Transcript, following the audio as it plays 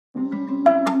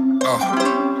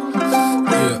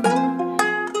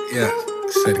Yeah,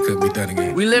 said it couldn't be done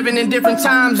again. We living in different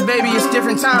times, baby, it's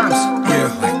different times.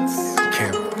 Yeah, like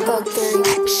camera.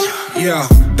 Yeah,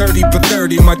 30 for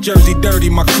 30, my jersey dirty,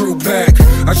 my crew back.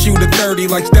 I shoot a 30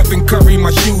 like Stephen Curry,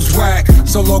 my shoes whack.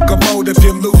 So locomotive,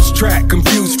 you lose track,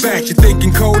 confused facts. You're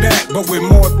thinking Kodak, but with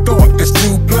more thought, there's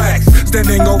two blacks.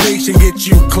 Standing ovation, get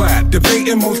you clapped.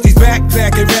 Debating most these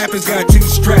backpacking rappers got two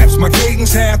straps. My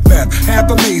cadence half Meth, half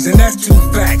amazing, that's two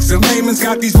facts. The layman's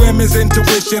got these women's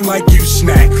intuition like you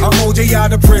snack. I'm OJ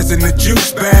out of prison, the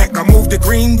juice back. I moved to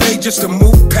Green Bay just to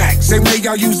move pack. Same way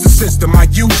I use the system, I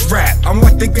use rap. I'm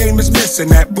what the game is missing,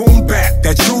 that boom bap,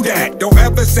 that true that. Don't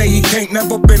ever say he can't,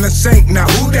 never been a saint, now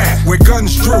who that? With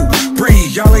guns drew,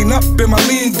 breathe, y'all ain't up in my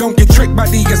league. Don't get tricked by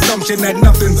the assumption that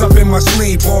nothing's up in my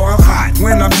sleeve. Boy, I'm hot,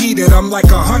 when I'm heated, I'm like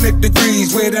 100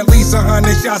 degrees. With at least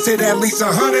 100 shots, hit at least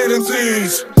 100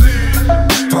 MCs.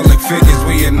 Public figures,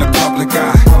 we in the public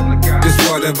eye. This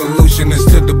world evolution is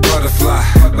to the butterfly.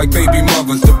 Like baby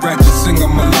mothers, the ratchet sing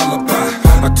them a lullaby.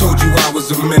 I told you I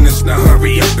was a menace, now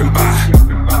hurry up and buy.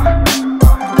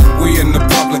 We in the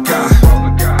public eye.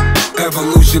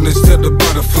 Evolution is to the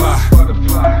butterfly.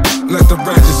 Let the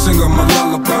ratchet sing them a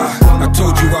lullaby. I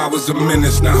told you I was a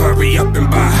menace, now hurry up and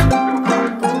buy.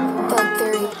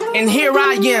 And here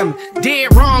I am,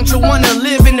 dead wrong to wanna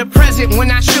live in the present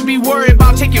when I should be worried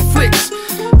about taking flicks.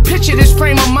 Picture this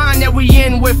frame of mind that we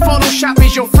in, where Photoshop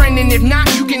is your friend, and if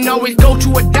not, you can always go to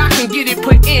a doc and get it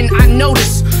put in. I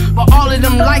notice, but all of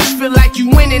them likes feel like you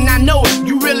winning. I know it.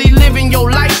 You really living your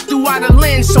life throughout a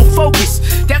lens, so focus.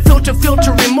 That filter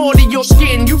filtering more to your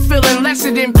skin. You feeling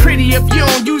lesser than pretty if you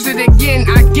don't use it again.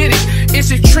 I get it.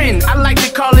 It's a trend. I like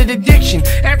to call it addiction.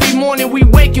 Every morning we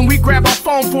wake and we grab our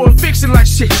phone for a fixin' like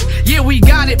shit. Yeah, we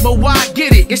got it, but why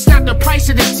get it? It's not the price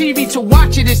of the TV to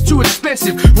watch it. It's too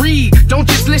expensive. Read, don't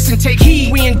just listen. Take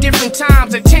heed. We in different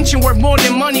times. Attention worth more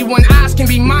than money when eyes can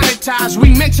be monetized.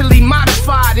 We mentally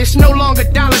modified. It's no longer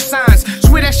dollar signs.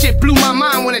 Swear that shit blew my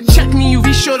mind. When it check me, you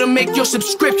be sure to make your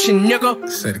subscription, nigga.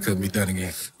 Said it couldn't be done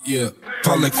again. Yeah.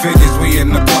 Public figures, we in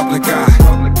the public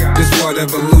eye. This world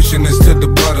evolution is to the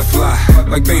butterfly.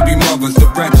 Like baby mothers, the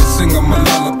ratchet sing them a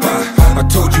lullaby. I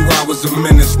told you I was a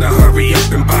menace, now hurry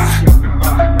up and buy.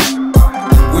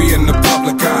 We in the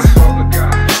public eye.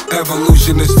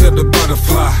 Evolution is to the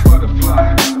butterfly.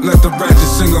 Let the ratchet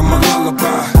sing them a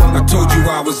lullaby. I told you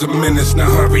I was a menace, now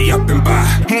hurry up and buy.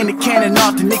 Hand the cannon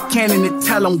off to Nick Cannon and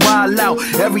tell him wild out.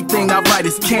 Everything I write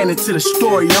is canon to the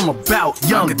story I'm about.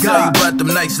 Young I can tell you about them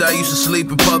nights I used to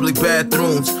sleep in public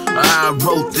bathrooms. I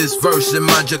wrote this verse in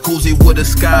my jacuzzi with a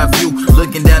sky view,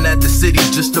 looking down at the city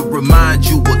just to remind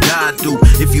you what God do.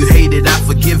 If you hate it, I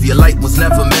forgive you. Light was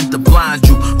never meant to blind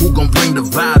you. Who gon' bring the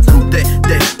vibe through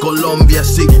that Colombia?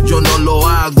 Si yo no lo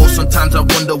hago. Sometimes I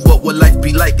wonder what would life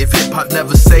be like if hip-hop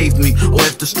never saved me, or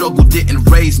if the struggle didn't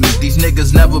raise me. These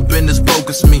niggas never been as broke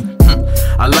as me.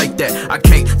 I like that. I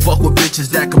can't fuck with bitches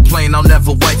that complain. I'll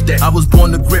never wipe that. I was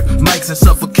born to grip mics and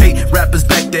suffocate rappers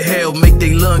back to hell, make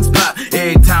they lungs pop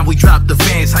every time we drop the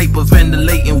fans,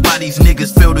 hyperventilating. Why these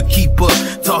niggas fail to keep up,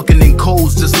 talking in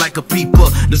codes just like a peeper.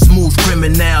 The smooth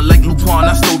criminal like Lupin,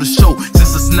 I stole the show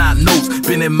since it's not notes.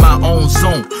 Been in my own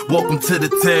zone. Welcome to the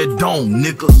Ted Dome,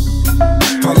 nigga.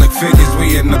 Public figures,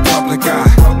 we in the public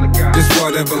eye. This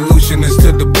world evolution is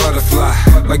to the butterfly.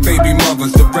 Like baby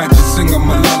mothers, the ratchet sing them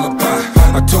a lullaby.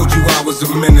 I told you I was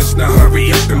a menace, now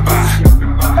hurry up and buy.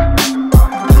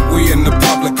 We in the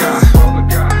public eye.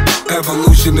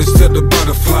 Evolution is to the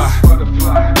butterfly.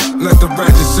 Let the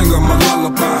ratchet sing them a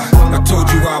lullaby. I told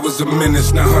you I was a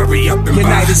menace, now hurry up and buy.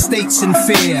 United States in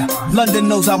fear. London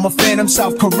knows I'm a phantom,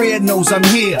 South Korea knows I'm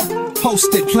here.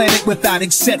 Posted planet without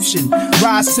exception.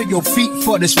 Rise to your feet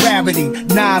for this rarity.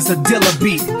 Nas a Dilla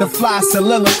beat, the fly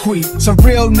soliloquy. It's a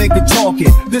real nigga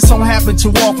talking. This don't happen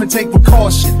too often, take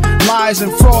precaution. Lies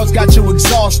and frauds got you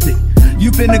exhausted.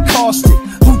 You've been accosted.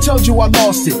 Who told you I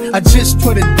lost it? I just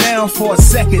put it down for a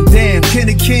second. Damn, can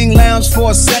the king lounge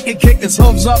for a second? Kick his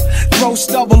hooves up, throw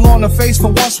stubble on the face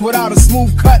for once without a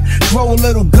smooth cut. Grow a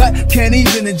little gut, can't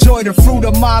even enjoy the fruit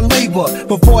of my labor.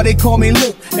 Before they call me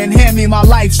Luke and hand me my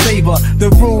lifesaver. The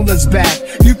ruler's back,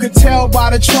 you could tell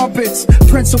by the trumpets.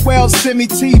 Prince of Wales send me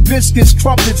tea, biscuits,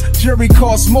 trumpets. Jury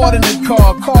costs more than a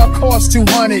car costs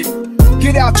 200.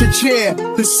 Get out your chair,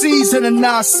 the season of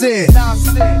Nasir.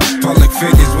 Public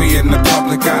figures, we in the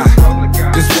public eye.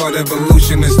 This world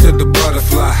evolution is to the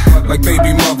butterfly. Like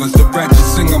baby mothers, the ratchet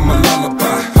sing them a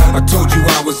lullaby. I told you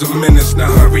I was a menace,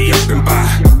 now hurry up and buy.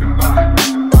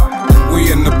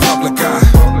 We in the public eye.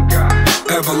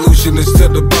 Evolution is to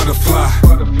the butterfly.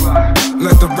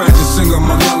 Let the ratchet sing them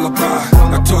a lullaby.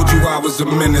 I told you I was a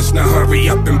menace, now hurry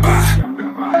up and buy.